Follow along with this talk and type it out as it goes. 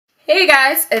Hey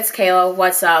guys, it's Kayla.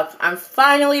 What's up? I'm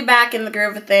finally back in the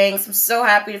groove of things. I'm so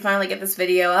happy to finally get this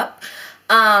video up.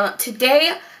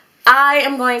 Today, I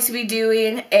am going to be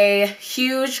doing a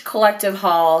huge collective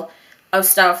haul of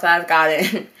stuff that I've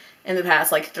gotten in the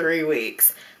past like 3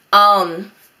 weeks.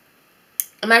 I'm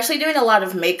actually doing a lot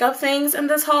of makeup things in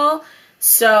this haul,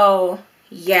 so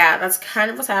yeah, that's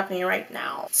kind of what's happening right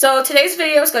now. So today's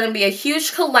video is going to be a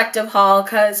huge collective haul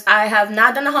because I have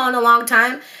not done a haul in a long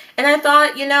time. And I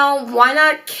thought, you know, why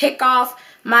not kick off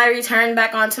my return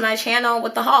back onto my channel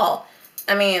with the haul?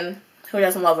 I mean, who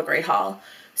doesn't love a great haul?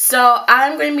 So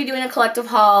I'm going to be doing a collective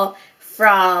haul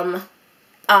from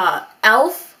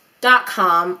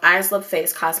elf.com, Eyes, Lip,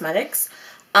 Face Cosmetics,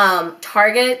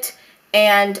 Target,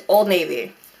 and Old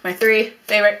Navy. My 3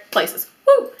 favorite places.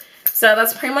 Woo! So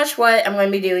that's pretty much what I'm going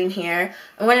to be doing here.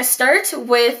 I'm going to start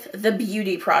with the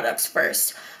beauty products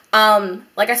first.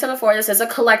 Like I said before, this is a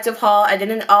collective haul. I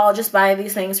didn't all just buy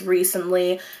these things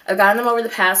recently. I've gotten them over the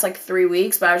past like 3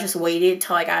 weeks, but I just waited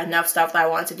till I got enough stuff that I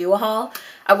wanted to do a haul.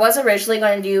 I was originally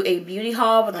going to do a beauty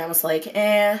haul, but then I was like,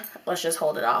 let's just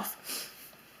hold it off.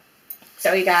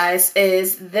 So you guys,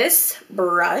 is this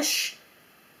brush,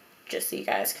 just so you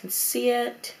guys can see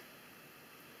it.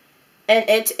 And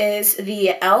it is the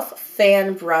e.l.f.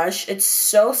 fan brush. It's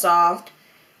so soft.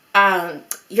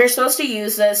 You're supposed to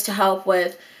use this to help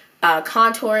with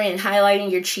contouring and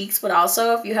highlighting your cheeks, but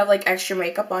also if you have like extra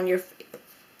makeup on your face.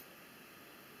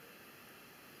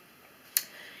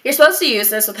 You're supposed to use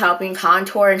this with helping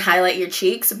contour and highlight your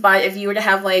cheeks, but if you were to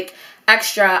have like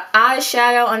extra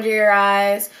eyeshadow under your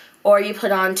eyes, or you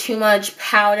put on too much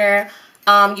powder,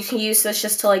 you can use this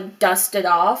just to like dust it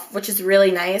off, which is really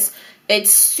nice.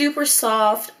 It's super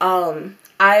soft.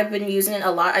 I've been using it a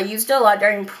lot. I used it a lot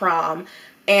during prom.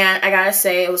 And I gotta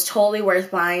say, it was totally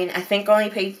worth buying. I think I only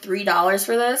paid $3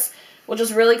 for this, which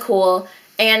was really cool.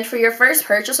 And for your first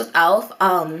purchase with e.l.f.,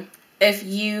 if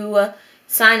you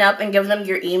sign up and give them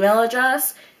your email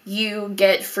address, you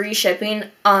get free shipping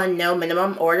on no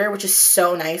minimum order, which is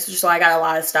so nice. Which is why I got a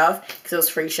lot of stuff, because it was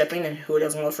free shipping, and who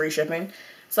doesn't love free shipping?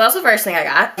 So that's the first thing I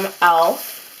got.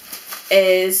 e.l.f.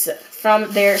 is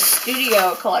from their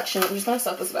Studio collection. I'm just gonna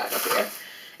set this back up here.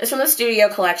 It's from the Studio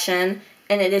collection.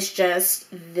 And it is just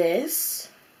this,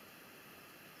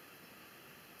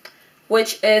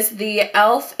 which is the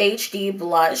e.l.f. HD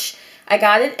blush. I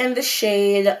got it in the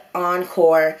shade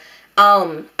Encore.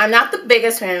 I'm not the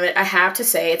biggest fan of it, I have to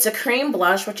say. It's a cream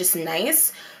blush, which is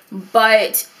nice,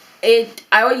 but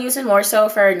I would use it more so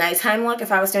for a nighttime look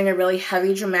if I was doing a really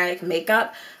heavy, dramatic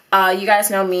makeup. You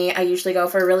guys know me, I usually go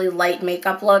for a really light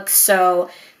makeup look, so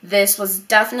this was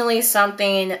definitely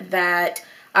something that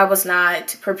I was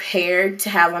not prepared to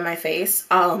have on my face.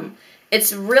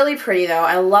 It's really pretty though.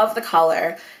 I love the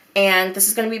color. And this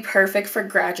is going to be perfect for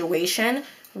graduation,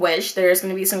 which there's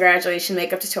going to be some graduation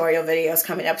makeup tutorial videos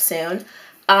coming up soon.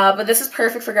 But this is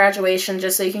perfect for graduation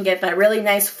just so you can get that really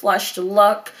nice flushed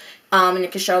look. And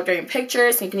it can show up during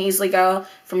pictures. And you can easily go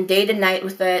from day to night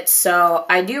with it. So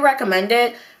I do recommend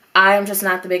it. I am just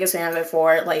not the biggest fan of it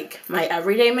for like my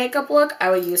everyday makeup look. I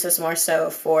would use this more so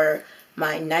for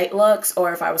my night looks,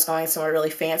 or if I was going somewhere really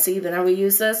fancy, then I would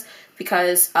use this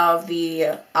because of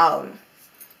the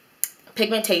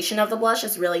pigmentation of the blush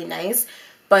is really nice,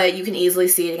 but you can easily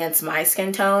see it against my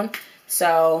skin tone,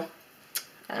 so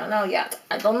I don't know yet.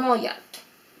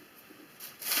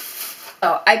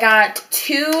 So I got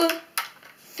 2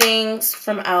 things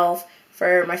from e.l.f.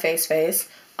 for my face.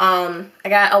 I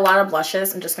got a lot of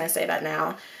blushes, I'm just going to say that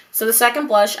now. So the second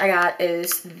blush I got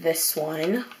is this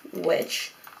one,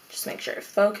 which, just make sure it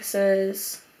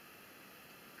focuses,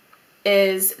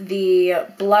 is the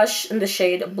blush in the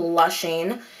shade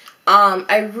Blushing.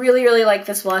 I really like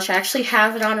this blush. I actually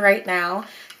have it on right now,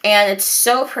 and it's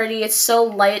so pretty. It's so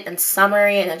light and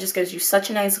summery, and it just gives you such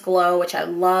a nice glow, which I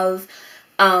love.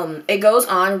 It goes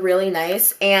on really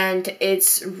nice, and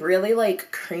it's really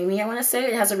like creamy, I want to say.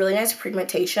 It has a really nice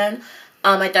pigmentation.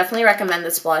 I definitely recommend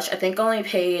this blush. I think I only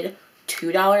paid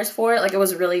 $2 for it. Like, it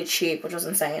was really cheap, which was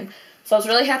insane. So I was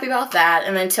really happy about that.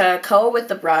 And then to go with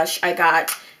the brush, I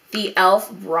got the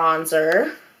e.l.f.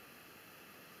 bronzer.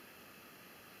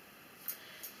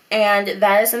 And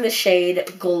that is in the shade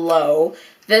Glow.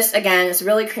 This, again, is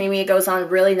really creamy. It goes on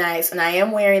really nice. And I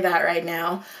am wearing that right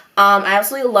now. I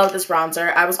absolutely love this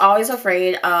bronzer. I was always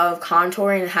afraid of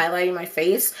contouring and highlighting my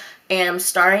face. And I'm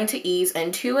starting to ease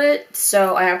into it.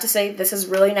 So I have to say this is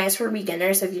really nice for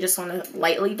beginners if you just want to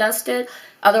lightly dust it.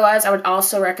 Otherwise, I would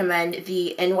also recommend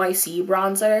the NYC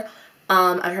bronzer.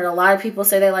 I've heard a lot of people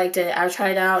say they liked it. I've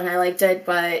tried it out and I liked it.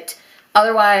 But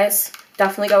otherwise,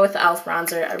 definitely go with the e.l.f.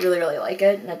 bronzer. I really, really like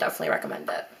it, and I definitely recommend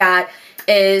it. That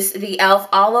is the e.l.f.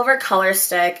 All Over Color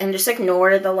Stick, and just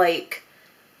ignore the, like,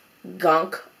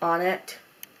 gunk on it.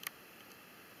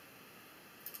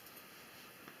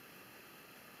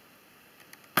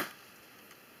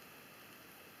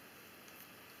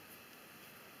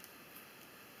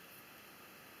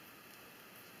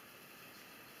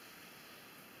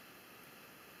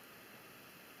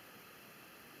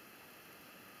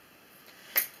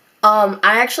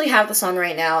 I actually have this on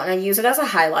right now, and I use it as a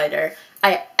highlighter.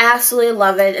 I absolutely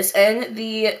love it. It's in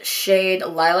the shade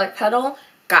Lilac Petal.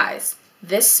 Guys,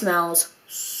 this smells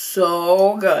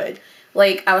so good.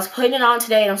 Like, I was putting it on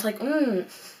today, and I was like,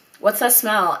 what's that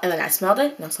smell? And then I smelled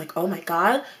it, and I was like, oh my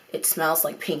god, it smells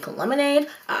like pink lemonade.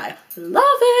 I love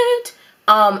it.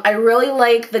 I really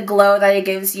like the glow that it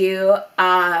gives you.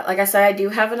 Like I said, I do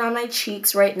have it on my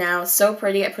cheeks right now. It's so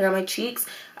pretty. I put it on my cheeks.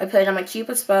 I put it on my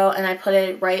Cupid's bow, and I put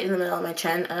it right in the middle of my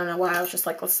chin. I don't know why. I was just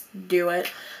like, let's do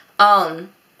it.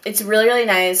 It's really, really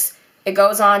nice. It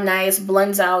goes on nice,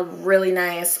 blends out really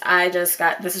nice.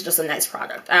 This is just a nice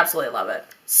product. I absolutely love it.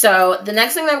 So the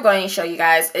next thing that I'm going to show you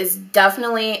guys is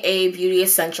definitely a beauty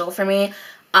essential for me.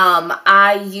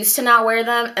 I used to not wear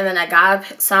them, and then I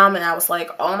got some, and I was like,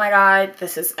 oh my god,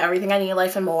 this is everything I need in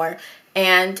life and more.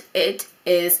 And it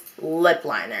is lip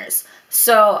liners.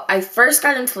 So I first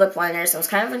got into lip liners. I was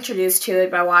kind of introduced to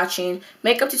it by watching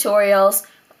makeup tutorials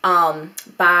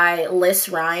by Liz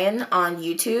Ryan on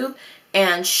YouTube.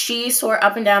 And she swore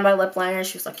up and down by lip liners.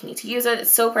 She was like, you need to use it.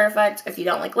 It's so perfect if you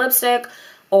don't like lipstick,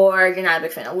 or you're not a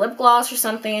big fan of lip gloss or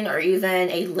something, or even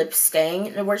a lip stain.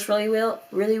 It works really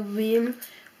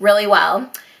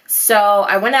well. So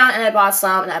I went out and I bought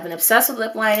some, and I've been obsessed with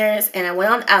lip liners, and I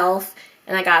went on e.l.f.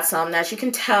 and I got some. And as you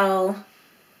can tell,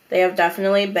 they have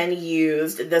definitely been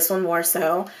used. This one more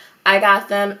so. I got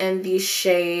them in the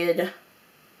shade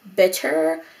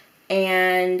Bitter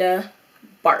and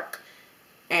Bark.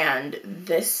 And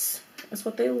this is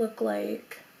what they look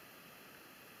like.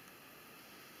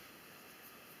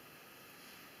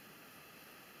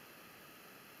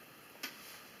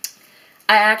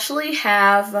 I actually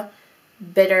have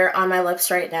Bitter on my lips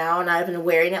right now, and I've been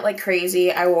wearing it like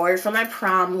crazy. I wore it for my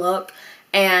prom look,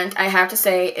 and I have to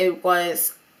say it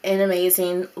was an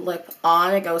amazing lip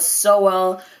on. It goes so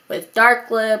well with dark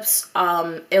lips.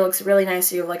 It looks really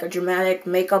nice. You have like a dramatic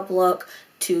makeup look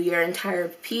to your entire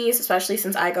piece, especially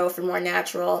since I go for more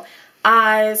natural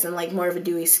eyes and like more of a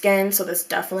dewy skin, so this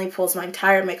definitely pulls my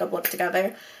entire makeup look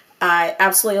together. I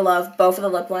absolutely love both of the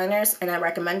lip liners, and I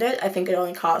recommend it. I think it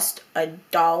only cost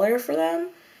 $1 for them.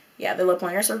 Yeah, the lip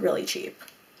liners are really cheap,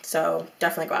 so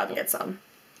definitely go out and get some.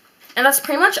 And that's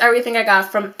pretty much everything I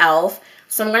got from e.l.f.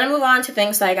 So I'm going to move on to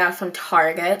things that I got from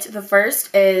Target. The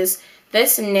first is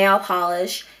this nail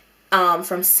polish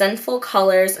from Sinful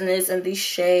Colors, and it is in the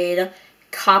shade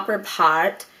Copper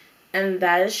Pot, and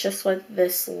that is just what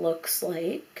this looks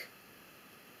like.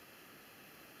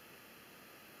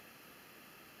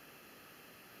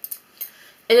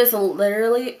 It is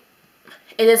literally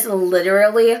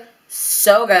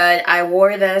so good. I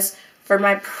wore this for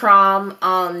my prom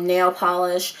nail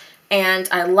polish, and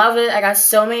I love it. I got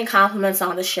so many compliments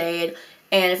on the shade.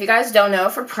 And if you guys don't know,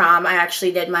 for prom, I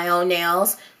actually did my own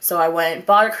nails. So I went,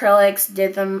 bought acrylics,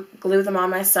 did them, glued them on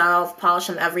myself, polished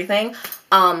them, everything.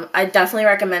 I definitely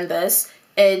recommend this.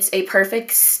 It's a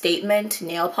perfect statement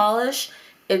nail polish.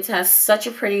 It has such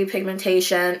a pretty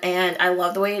pigmentation, and I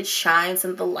love the way it shines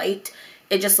in the light.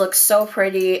 It just looks so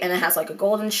pretty, and it has like a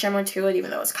golden shimmer to it,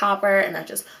 even though it's copper, and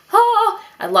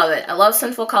I love it. I love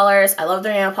Sinful Colors. I love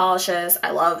their nail polishes.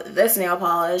 I love this nail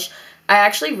polish. I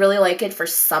actually really like it for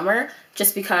summer,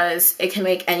 just because it can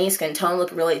make any skin tone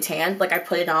look really tanned. Like, I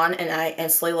put it on and I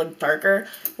instantly look darker,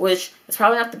 which is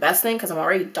probably not the best thing because I'm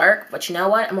already dark, but you know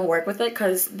what? I'm going to work with it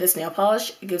because this nail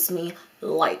polish, it gives me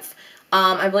life.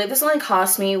 I believe this only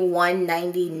cost me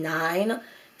 $1.99,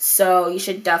 so you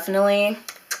should definitely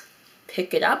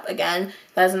pick it up. Again,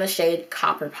 that is in the shade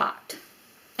Copper Pot.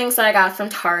 Things that I got from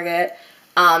Target,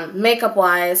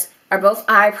 makeup-wise, are both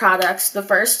eye products. The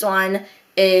first one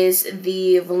is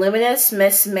the Voluminous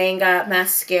Miss Manga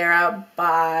Mascara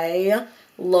by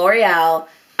L'Oreal.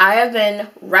 I have been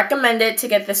recommended to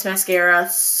get this mascara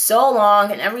so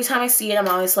long, and every time I see it, I'm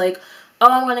always like,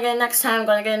 oh, I'm going to get it next time, I'm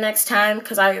going to get it next time,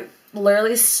 because I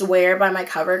literally swear by my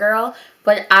CoverGirl,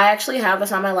 but I actually have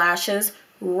this on my lashes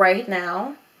right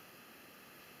now.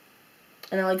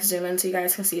 And I'll like zoom in so you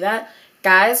guys can see that.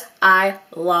 Guys, I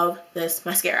love this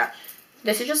mascara.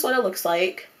 This is just what it looks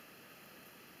like.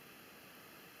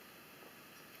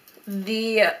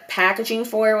 The packaging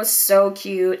for it was so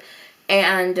cute,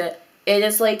 and it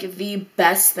is like the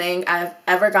best thing I've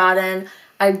ever gotten.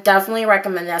 I definitely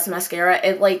recommend it as a mascara.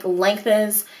 It like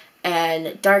lengthens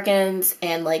and darkens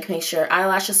and like makes your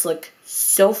eyelashes look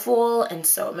so full and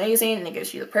so amazing, and it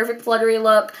gives you the perfect fluttery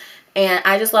look. And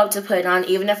I just love to put it on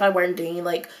even if I weren't doing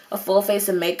like a full face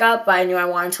of makeup, but I knew I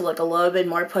wanted to look a little bit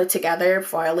more put together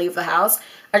before I leave the house.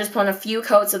 I just put on a few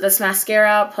coats of this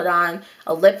mascara, put on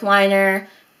a lip liner,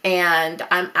 and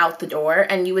I'm out the door.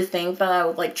 And you would think that I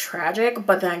would like tragic,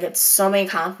 but then I get so many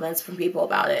compliments from people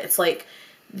about it. It's like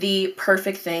the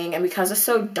perfect thing. And because it's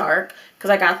so dark, because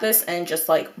I got this in just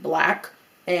like black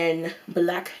and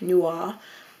black noir,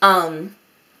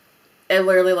 it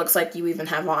literally looks like you even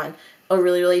have on a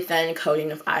really, really thin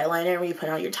coating of eyeliner when you put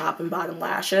on your top and bottom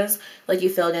lashes. Like you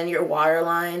filled in your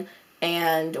waterline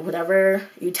and whatever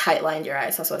you tightlined your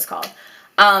eyes. That's what it's called.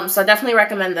 So I definitely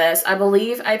recommend this. I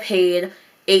believe I paid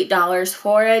 $8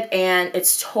 for it, and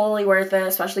it's totally worth it,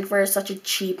 especially for such a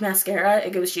cheap mascara.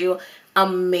 It gives you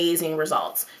amazing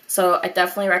results. So I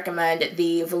definitely recommend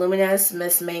the Voluminous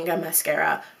Miss Manga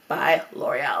Mascara by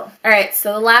L'Oreal. Alright,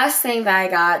 so the last thing that I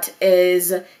got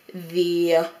is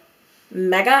the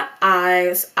Mega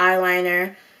Eyes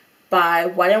eyeliner by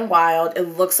Wet n Wild.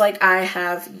 It looks like I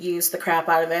have used the crap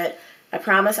out of it. I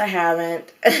promise I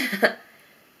haven't.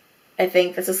 I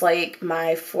think this is like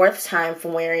my 4th time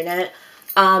from wearing it.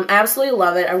 I absolutely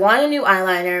love it. I wanted a new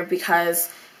eyeliner because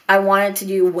I wanted to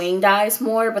do winged eyes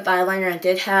more, but the eyeliner I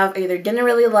did have either didn't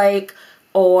really like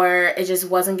or it just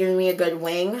wasn't giving me a good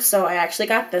wing. So I actually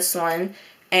got this one,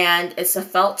 and it's a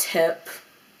felt tip,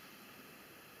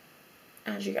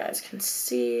 as you guys can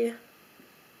see.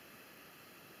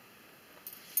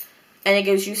 And it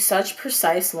gives you such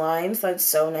precise lines. That's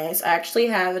so nice. I actually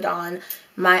have it on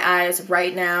my eyes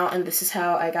right now, and this is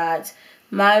how I got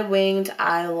my winged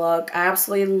eye look. I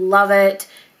absolutely love it.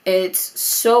 It's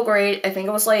so great. I think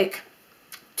it was like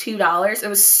 $2. It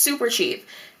was super cheap,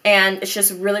 and it's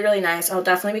just really, really nice. I'll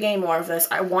definitely be getting more of this.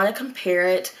 I want to compare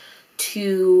it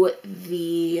to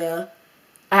the,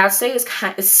 I have to say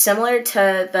it's similar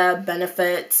to the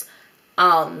Benefits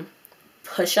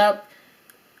push-up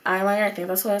eyeliner. I think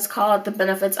that's what it's called. The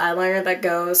Benefits eyeliner that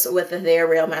goes with the They're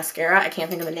Real mascara. I can't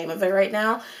think of the name of it right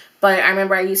now. But I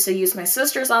remember I used to use my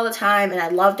sister's all the time, and I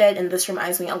loved it, and this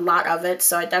reminds me a lot of it.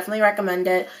 So I definitely recommend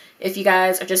it if you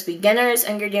guys are just beginners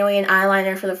and you're doing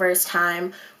eyeliner for the first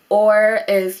time, or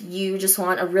if you just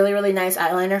want a really, really nice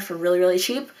eyeliner for really, really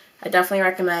cheap. I definitely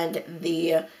recommend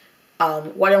the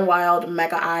Wet n Wild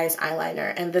Mega Eyes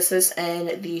eyeliner. And this is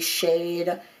in the shade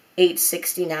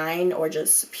 869, or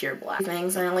just pure black.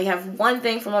 Things. I only have one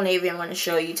thing from Old Navy I'm going to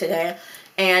show you today,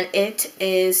 and it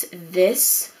is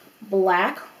this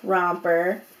black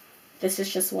romper. This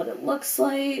is just what it looks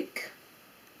like.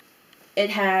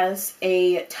 It has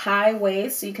a tie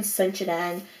waist, so you can cinch it in,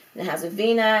 and it has a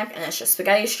v-neck, and it's just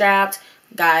spaghetti strapped.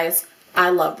 Guys, I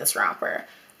love this romper.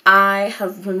 I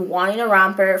have been wanting a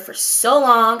romper for so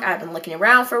long. I've been looking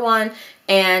around for one,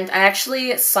 and I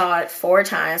actually saw it 4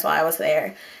 times while I was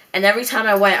there. And every time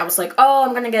I went, I was like, oh,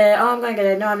 I'm going to get it. Oh, I'm going to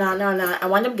get it. No, I'm not. No, I'm not. I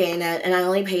wound up getting it, and I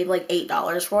only paid like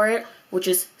 $8 for it, which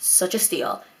is such a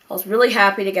steal. I was really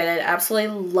happy to get it. Absolutely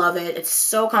love it. It's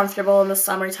so comfortable in the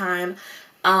summertime.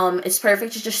 It's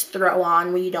perfect to just throw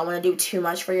on when you don't want to do too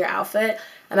much for your outfit.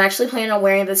 I'm actually planning on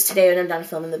wearing this today when I'm done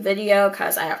filming the video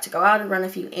because I have to go out and run a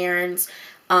few errands.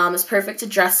 It's perfect to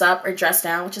dress up or dress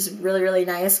down, which is really, really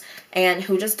nice. And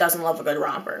who just doesn't love a good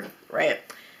romper, right?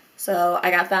 So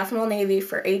I got that from Old Navy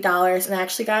for $8, and I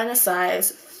actually got in a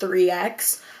size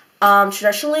 3X.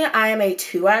 Traditionally, I am a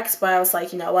 2X, but I was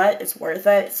like, you know what? It's worth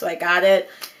it. So I got it.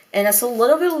 And it's a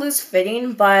little bit loose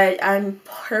fitting, but I'm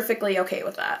perfectly okay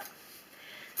with that.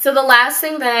 So the last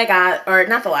thing that I got, or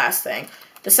not the last thing,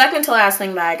 the second to last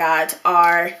thing that I got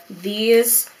are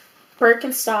these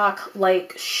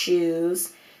Birkenstock-like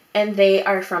shoes. And they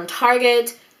are from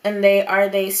Target, and they are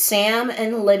the Sam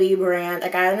and Libby brand. I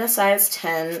got it in a size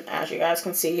 10, as you guys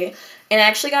can see. And I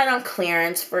actually got it on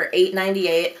clearance for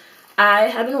 $8.98. I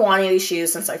have been wanting these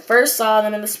shoes since I first saw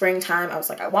them in the springtime. I was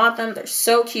like, I want them. They're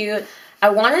so cute. I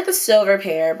wanted the silver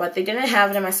pair, but they didn't have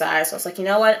it in my size. So I was like, you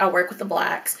know what? I'll work with the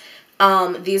blacks.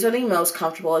 These are the most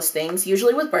comfortablest things.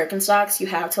 Usually with Birkenstocks, you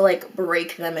have to like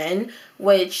break them in,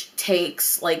 which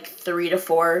takes like 3 to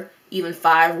 4, even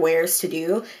 5 wears to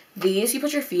do. These you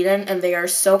put your feet in, and they are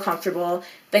so comfortable.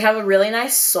 They have a really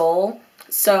nice sole,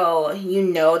 so you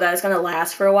know that it's going to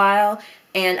last for a while.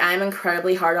 And I'm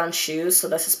incredibly hard on shoes, so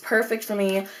this is perfect for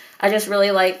me. I just really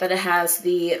like that it has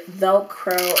the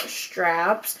Velcro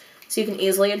straps, so you can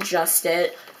easily adjust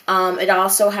it. It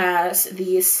also has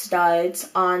these studs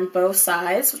on both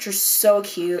sides, which are so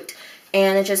cute.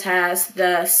 And it just has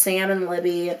the Sam and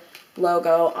Libby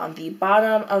logo on the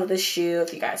bottom of the shoe,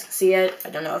 if you guys can see it. I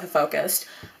don't know if it focused.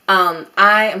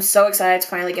 I am so excited to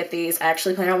finally get these. I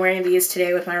actually plan on wearing these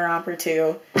today with my romper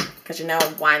too, because you know,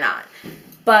 why not?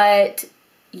 But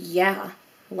yeah,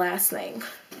 last thing.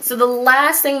 So the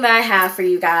last thing that I have for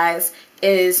you guys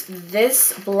is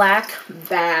this black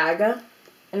bag,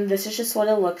 and this is just what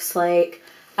it looks like.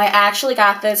 I actually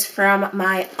got this from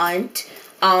my aunt.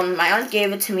 My aunt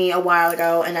gave it to me a while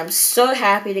ago, and I'm so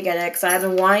happy to get it because I've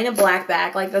been wanting a black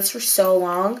bag like this for so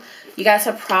long. You guys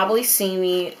have probably seen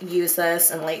me use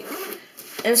this in like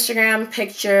Instagram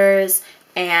pictures,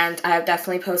 and I've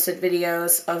definitely posted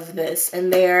videos of this in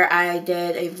there. I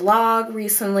did a vlog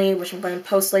recently, which I'm going to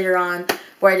post later on,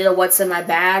 where I did a what's in my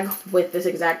bag with this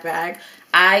exact bag.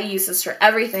 I use this for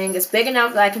everything. It's big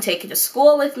enough that I can take it to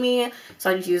school with me, so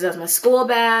I just use it as my school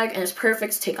bag, and it's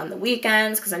perfect to take on the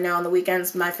weekends, because I know on the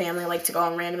weekends my family like to go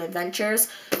on random adventures,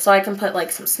 so I can put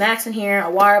like some snacks in here, a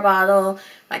water bottle,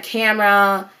 my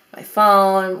camera, my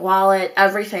phone, wallet,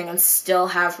 everything, and still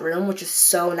have room, which is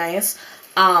so nice.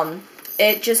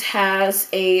 It just has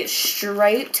a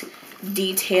striped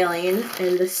detailing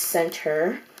in the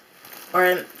center,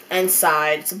 or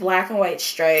inside. It's black and white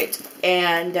striped,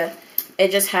 and it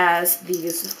just has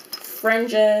these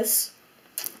fringes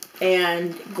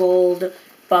and gold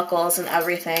buckles and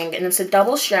everything, and it's a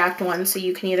double strapped one, so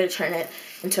you can either turn it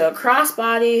into a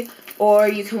crossbody or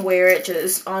you can wear it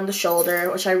just on the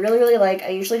shoulder, which I really, really like. I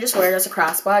usually just wear it as a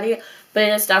crossbody, but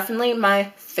it is definitely my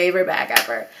favorite bag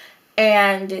ever.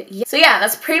 And yeah, so yeah,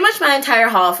 that's pretty much my entire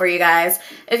haul for you guys.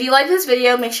 If you like this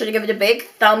video, make sure to give it a big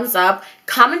thumbs up.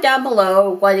 Comment down below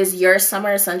what is your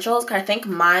summer essentials, because I think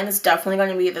mine is definitely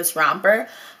going to be this romper.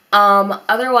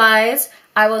 Otherwise,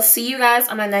 I will see you guys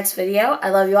on my next video. I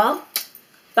love you all.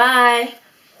 Bye.